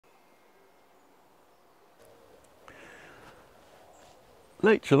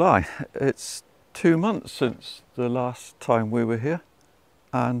late July. It's 2 months since the last time we were here,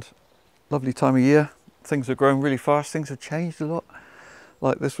 and lovely time of year. Things are growing really fast. Things have changed a lot.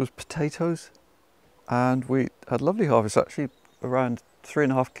 Like this was potatoes, and we had lovely harvest, actually around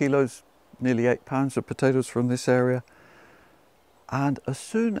 3.5 kilos, nearly 8 pounds of potatoes from this area. And as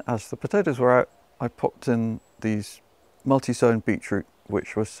soon as the potatoes were out, I popped in these multi-sown beetroot,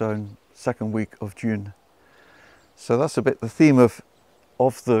 which was sown second week of June. So that's a bit the theme of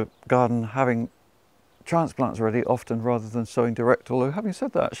the garden, having transplants ready often rather than sowing direct. Although having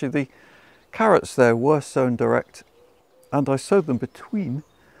said that, actually the carrots there were sown direct, and I sowed them between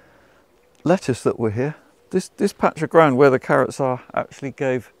lettuce that were here. This patch of ground where the carrots are actually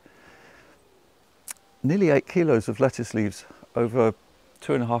gave nearly 8 kilos of lettuce leaves over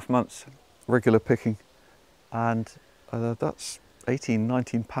 2.5 months regular picking, and that's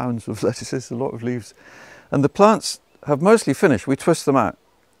 19 pounds of lettuces, a lot of leaves. And the plants have mostly finished. We twist them out,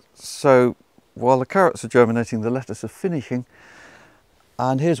 so while the carrots are germinating, the lettuce are finishing.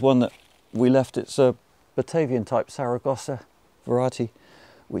 And here's one that we left. It's a Batavian type Saragossa variety,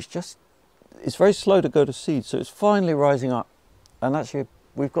 which just is very slow to go to seed, so it's finally rising up. And actually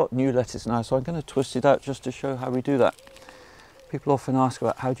we've got new lettuce now, so I'm going to twist it out just to show how we do that. People often ask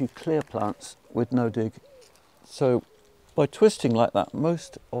about how do you clear plants with no dig. So by twisting like that,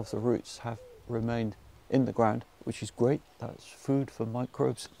 most of the roots have remained in the ground, which is great. That's food for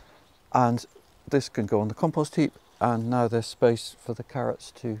microbes. And this can go on the compost heap, and now there's space for the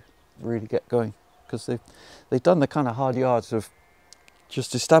carrots to really get going, because they've done the kind of hard yards of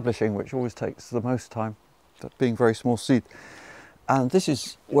just establishing, which always takes the most time, that being very small seed. And this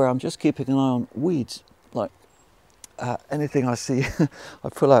is where I'm just keeping an eye on weeds. Like anything I see I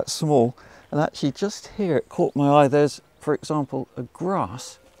pull out small, and actually just here it caught my eye. There's, for example, a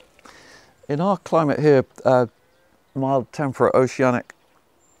grass. In our climate here, mild temperate oceanic,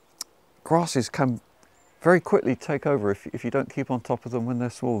 grasses can very quickly take over if you don't keep on top of them when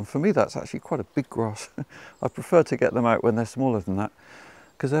they're small. And for me, that's actually quite a big grass. I prefer to get them out when they're smaller than that,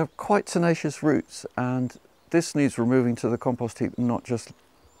 because they have quite tenacious roots, and this needs removing to the compost heap, not just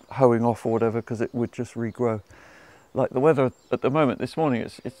hoeing off or whatever, because it would just regrow. Like the weather at the moment this morning,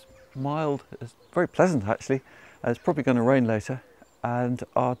 it's mild, it's very pleasant actually. It's probably going to rain later, and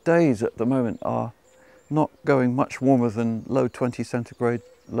our days at the moment are not going much warmer than low 20 centigrade,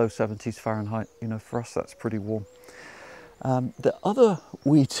 low 70s Fahrenheit. You know, for us that's pretty warm. The other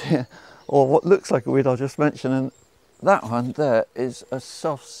weed here, or what looks like a weed I'll just mention, and that one there is a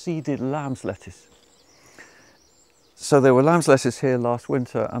soft-seeded lamb's lettuce. So there were lamb's lettuce here last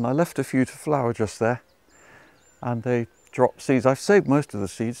winter, and I left a few to flower just there, and they dropped seeds. I've saved most of the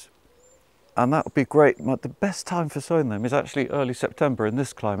seeds, and that would be great. But the best time for sowing them is actually early September in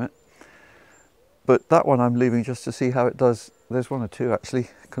this climate. But that one I'm leaving just to see how it does. There's one or two actually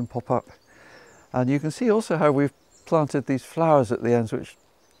can pop up. And you can see also how we've planted these flowers at the ends, which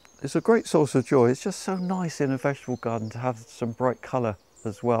is a great source of joy. It's just so nice in a vegetable garden to have some bright colour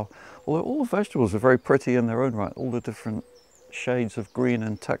as well. Although all the vegetables are very pretty in their own right, all the different shades of green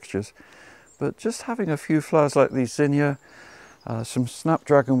and textures. But just having a few flowers like these zinnia, some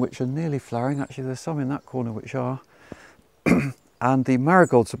snapdragon which are nearly flowering. Actually there's some in that corner which are. And the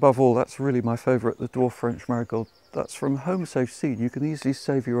marigolds above all, that's really my favourite, the dwarf French marigold. That's from Home Safe Seed. You can easily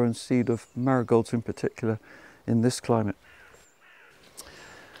save your own seed of marigolds in particular in this climate.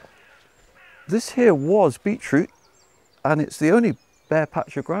 This here was beetroot, and it's the only bare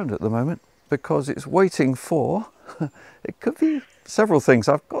patch of ground at the moment, because it's waiting for, it could be several things.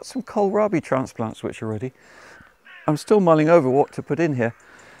 I've got some kohlrabi transplants which are ready. I'm still mulling over what to put in here.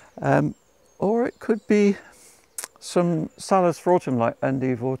 Or it could be some salads for autumn like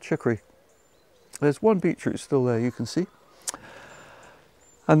endive or chicory. There's one beetroot still there, you can see.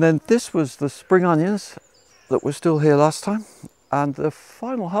 And then this was the spring onions that were still here last time. And the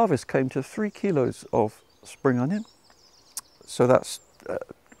final harvest came to 3 kilos of spring onion. So that's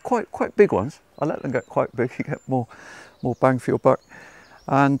quite big ones. I let them get quite big, you get more bang for your buck.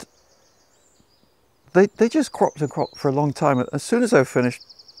 And they just cropped and cropped for a long time. As soon as they were finished,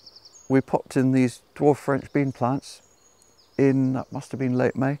 we popped in these dwarf French bean plants in, that must have been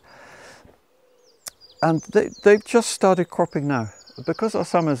late May. And they've just started cropping now. Because our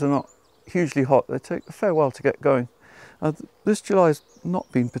summers are not hugely hot, they take a fair while to get going. This July has not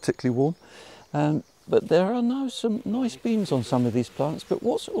been particularly warm, but there are now some nice beans on some of these plants. But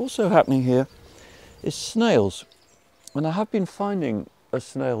what's also happening here is snails, and I have been finding a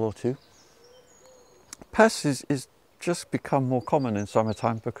snail or two. Pests is just become more common in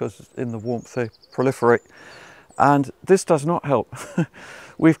summertime because in the warmth they proliferate, and this does not help.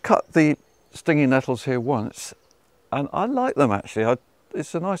 We've cut the stinging nettles here once, and I like them actually.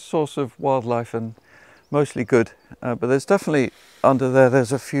 it's a nice source of wildlife and mostly good. But there's definitely under there,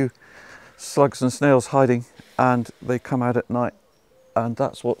 there's a few slugs and snails hiding, and they come out at night, and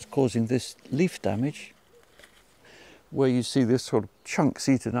that's what's causing this leaf damage, where you see this sort of chunks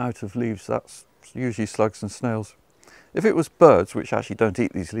eaten out of leaves. That's usually slugs and snails. If it was birds, which actually don't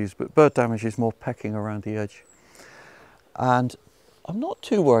eat these leaves, but bird damage is more pecking around the edge. And I'm not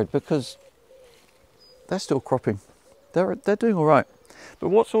too worried because they're still cropping. They're doing all right. But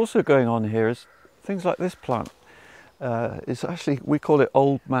what's also going on here is things like this plant. It's actually, we call it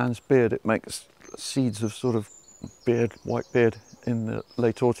old man's beard. It makes seeds of sort of beard, white beard in the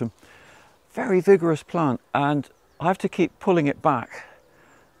late autumn. Very vigorous plant, and I have to keep pulling it back.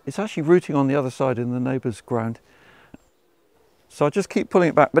 It's actually rooting on the other side in the neighbour's ground. So I just keep pulling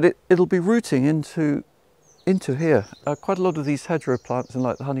it back, but it'll be rooting into here. Quite a lot of these hedgerow plants, and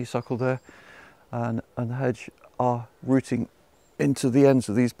like the honeysuckle there and the hedge, are rooting into the ends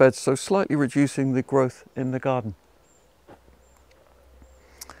of these beds, so slightly reducing the growth in the garden.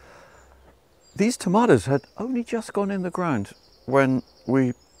 These tomatoes had only just gone in the ground when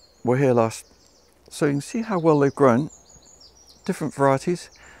we were here last, so you can see how well they've grown, different varieties.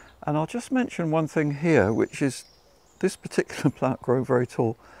 And I'll just mention one thing here, which is this particular plant, growing very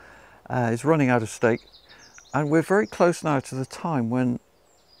tall, is running out of stake, and we're very close now to the time when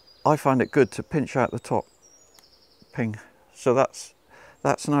I find it good to pinch out the top. Ping. So that's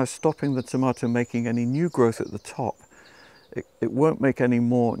now stopping the tomato making any new growth at the top. It won't make any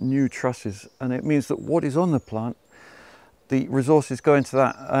more new trusses, and it means that what is on the plant, the resources go into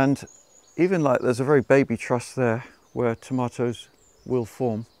that. And even like there's a very baby truss there where tomatoes will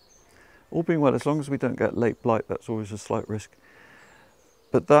form. All being well, as long as we don't get late blight, that's always a slight risk.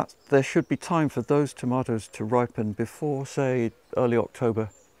 But there should be time for those tomatoes to ripen before, say, early October,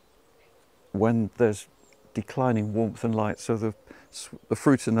 when there's declining warmth and light, so the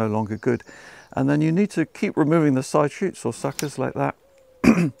fruits are no longer good. And then you need to keep removing the side shoots or suckers like that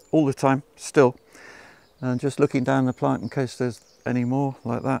all the time still, and just looking down the plant in case there's any more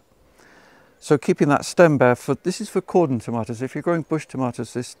like that. So keeping that stem bare. This is for cordon tomatoes. If you're growing bush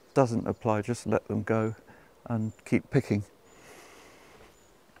tomatoes, this doesn't apply. Just let them go and keep picking.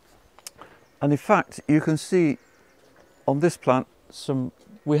 And in fact, you can see on this plant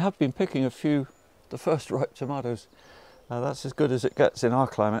we have been picking the first ripe tomatoes. That's as good as it gets in our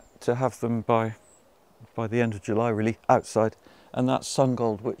climate to have them by the end of July, really, outside. And that's sun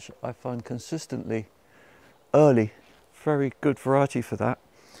gold, which I find consistently early. Very good variety for that.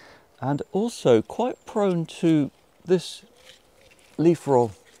 And also quite prone to this leaf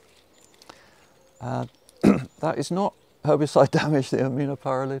roll. That is not herbicide damage, the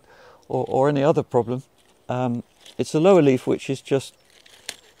aminopyralid, or any other problem. It's a lower leaf which is just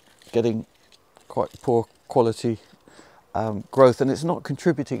getting quite poor quality growth, and it's not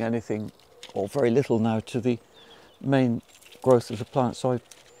contributing anything or very little now to the main growth of the plant. So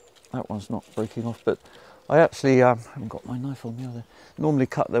that one's not breaking off, but I actually haven't got my knife on me either. Normally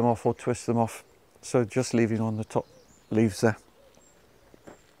cut them off or twist them off, so just leaving on the top leaves there.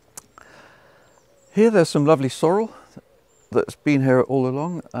 Here there's some lovely sorrel that's been here all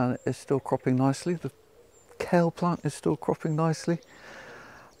along and it's still cropping nicely. The kale plant is still cropping nicely.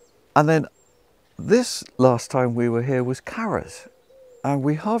 And then this last time we were here was carrots, and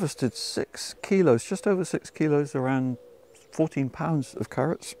we harvested 6 kilos, just over 6 kilos, around 14 pounds of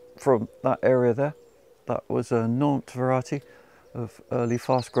carrots from that area there. That was a Nantes variety of early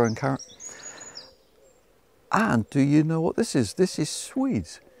fast growing carrot. And do you know what this is? This is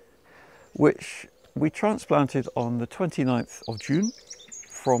Swedes, which we transplanted on the 29th of June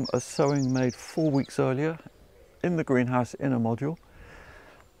from a sowing made 4 weeks earlier in the greenhouse in a module.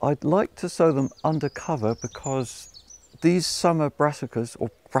 I'd like to sow them under cover because these summer brassicas,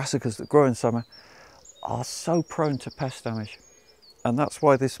 or brassicas that grow in summer, are so prone to pest damage. And that's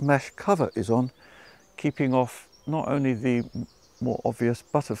why this mesh cover is on, keeping off not only the more obvious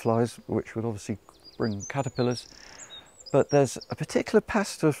butterflies, which would obviously bring caterpillars, but there's a particular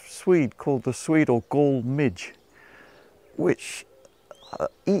pest of Swede called the Swede or gall midge, which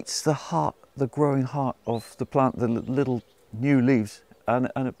eats the heart, the growing heart of the plant, the little new leaves, and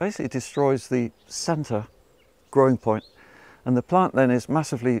it basically destroys the center growing point. And the plant then is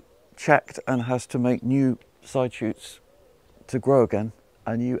massively checked and has to make new side shoots to grow again,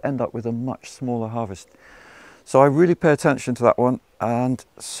 and you end up with a much smaller harvest. So I really pay attention to that one, and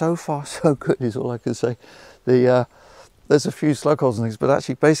so far so good is all I can say. There's a few slug holes and things, but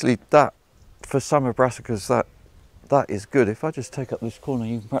actually basically that, for summer brassicas, that is good. If I just take up this corner,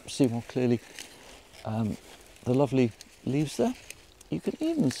 you can perhaps see more clearly the lovely leaves there. You can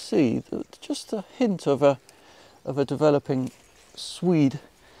even see just a hint of a developing swede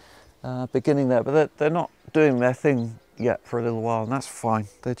beginning there, but they're not doing their thing yet for a little while, and that's fine.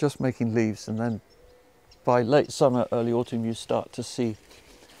 They're just making leaves, and then by late summer, early autumn, you start to see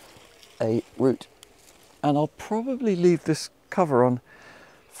a root. And I'll probably leave this cover on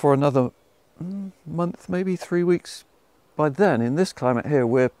for another month, maybe 3 weeks. By then, in this climate here,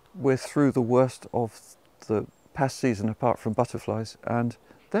 we're through the worst of the pest season, apart from butterflies, and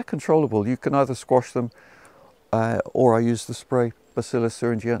they're controllable. You can either squash them, or I use the spray Bacillus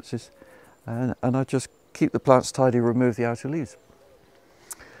thuringiensis, and I just keep the plants tidy, remove the outer leaves.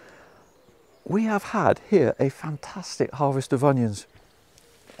 We have had here a fantastic harvest of onions.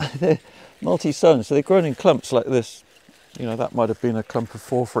 They're multi-sown, so they're grown in clumps like this. You know, that might have been a clump of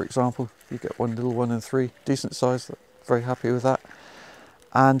 4, for example. You get one little one and 3, decent size. Very happy with that.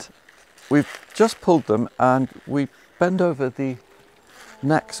 And we've just pulled them, and we bend over the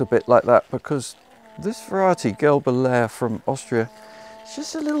necks a bit like that, because this variety, Gelbe from Austria, is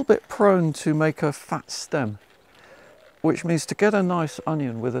just a little bit prone to make a fat stem, which means to get a nice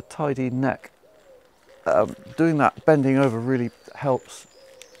onion with a tidy neck, doing that bending over really helps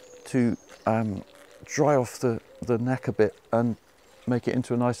to dry off the neck a bit and make it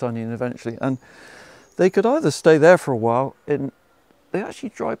into a nice onion eventually. And they could either stay there for a while, they actually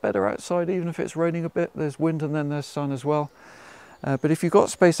dry better outside even if it's raining a bit. There's wind and then there's sun as well. But if you've got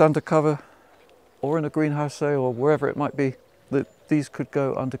space under cover, or in a greenhouse, say, or wherever it might be, these could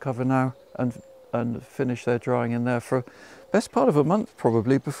go under cover now and finish their drying in there for best part of a month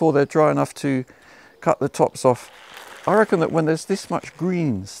probably, before they're dry enough to cut the tops off. I reckon that when there's this much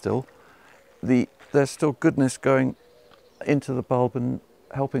green still, there's still goodness going into the bulb and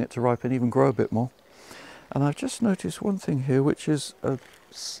helping it to ripen, even grow a bit more. And I've just noticed one thing here, which is a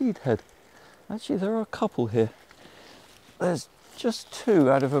seed head. Actually, there are a couple here. There's just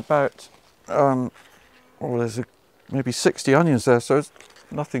 2 out of about, there's maybe 60 onions there, so it's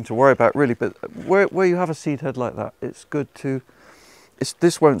nothing to worry about really. But where you have a seed head like that, it's good to,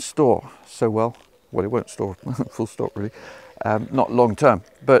 this won't store so well. Well, it won't store full stop really, not long term,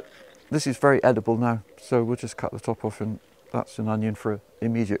 but this is very edible now, so we'll just cut the top off, and that's an onion for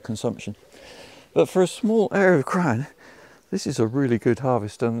immediate consumption. But for a small area of ground, this is a really good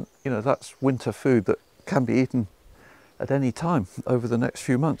harvest, and you know, that's winter food that can be eaten at any time over the next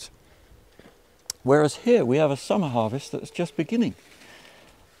few months. Whereas here we have a summer harvest that's just beginning,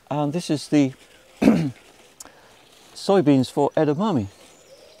 and this is the soybeans for edamame.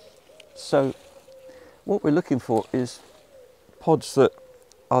 So what we're looking for is pods that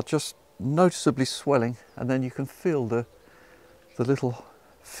are just noticeably swelling, and then you can feel the little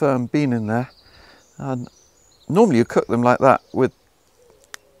firm bean in there. And normally you cook them like that with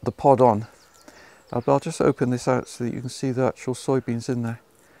the pod on. I'll just open this out so that you can see the actual soybeans in there.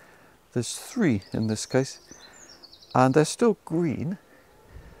 There's 3 in this case, and they're still green,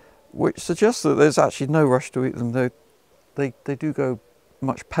 which suggests that there's actually no rush to eat them. They do go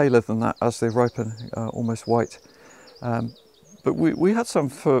much paler than that as they ripen, almost white. But we had some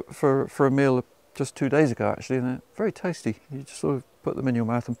for a meal just 2 days ago actually, and they're very tasty. You just sort of put them in your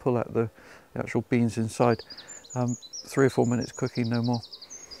mouth and pull out the actual beans inside. 3 or 4 minutes cooking, no more.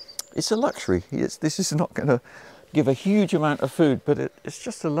 It's a luxury. This is not going to give a huge amount of food, but it's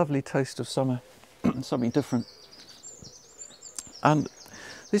just a lovely taste of summer, something different. And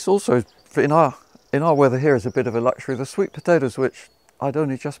this also, in our weather here, is a bit of a luxury. The sweet potatoes, which I'd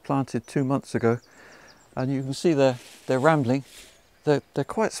only just planted 2 months ago, and you can see they're rambling. They're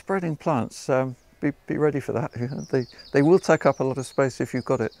quite spreading plants. Be ready for that. They will take up a lot of space if you've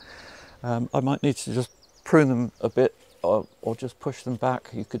got it. I might need to just prune them a bit, or just push them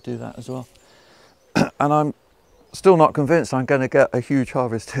back. You could do that as well. And I'm still not convinced I'm going to get a huge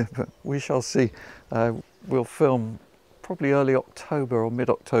harvest here, but we shall see. We'll film probably early October or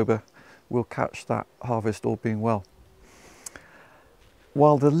mid-October. We'll catch that harvest, all being well.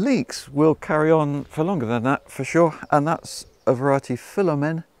 While the leeks will carry on for longer than that, for sure, and that's a variety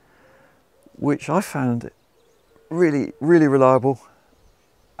Philomene, which I found really, really reliable,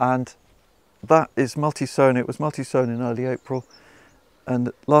 and that is multi-sown. It was multi-sown in early April,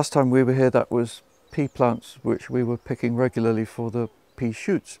 and last time we were here that was pea plants which we were picking regularly for the pea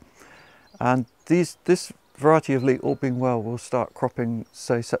shoots. And this variety of leek, all being well, will start cropping,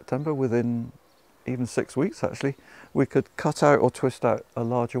 say, September, within even 6 weeks actually. We could cut out or twist out a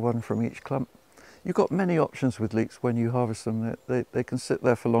larger one from each clump. You've got many options with leeks when you harvest them. They can sit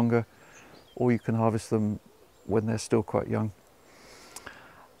there for longer, or you can harvest them when they're still quite young.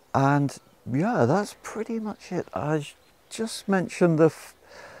 And yeah, that's pretty much it. I just mentioned the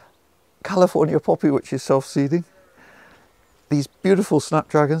California poppy, which is self-seeding, these beautiful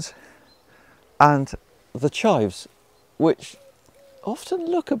snapdragons, and the chives, which often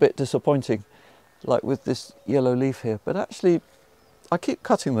look a bit disappointing, like with this yellow leaf here, but actually I keep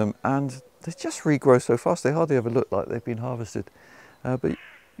cutting them and they just regrow so fast. They hardly ever look like they've been harvested. But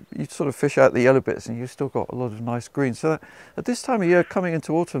you sort of fish out the yellow bits and you've still got a lot of nice green. So at this time of year, coming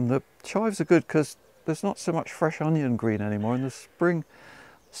into autumn, the chives are good because there's not so much fresh onion green anymore. In the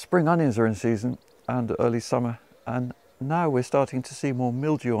spring onions are in season and early summer, and now we're starting to see more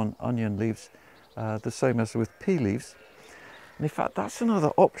mildew on onion leaves, the same as with pea leaves. And in fact, that's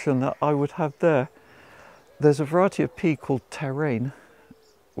another option that I would have there. There's a variety of pea called terrain,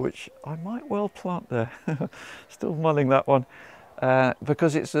 which I might well plant there. Still mulling that one,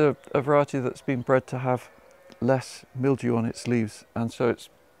 because it's a variety that's been bred to have less mildew on its leaves, and so it's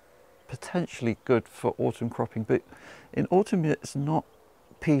potentially good for autumn cropping. But in autumn it's not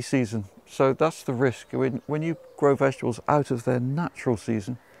pea season, so that's the risk. When you grow vegetables out of their natural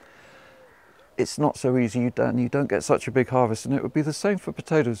season, it's not so easy. You don't get such a big harvest, and it would be the same for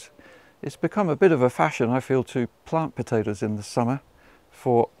potatoes. It's become a bit of a fashion, I feel, to plant potatoes in the summer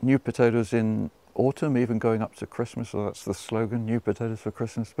for new potatoes in autumn, even going up to Christmas. So that's the slogan, new potatoes for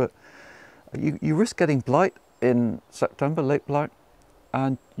Christmas. But you risk getting blight in September, late blight,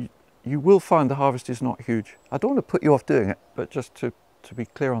 and you will find the harvest is not huge. I don't want to put you off doing it, but just to be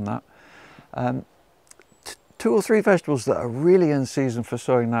clear on that. 2 or 3 vegetables that are really in season for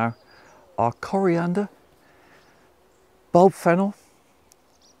sowing now are coriander, bulb fennel.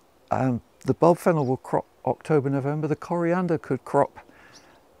 The bulb fennel will crop October, November. The coriander could crop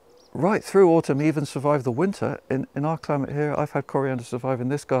right through autumn, even survive the winter. In our climate here, I've had coriander survive in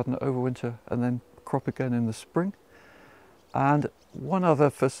this garden over winter and then crop again in the spring. And one other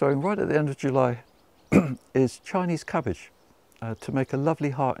for sowing right at the end of July is Chinese cabbage, to make a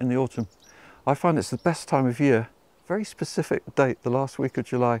lovely heart in the autumn. I find it's the best time of year. Very specific date, the last week of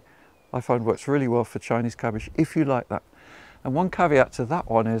July, I find works really well for Chinese cabbage, if you like that. And one caveat to that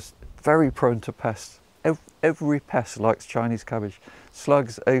one is very prone to pests. Every pest likes Chinese cabbage.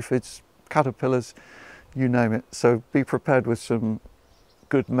 Slugs, aphids, caterpillars, you name it. So be prepared with some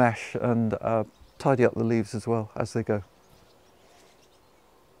good mesh and tidy up the leaves as well as they go.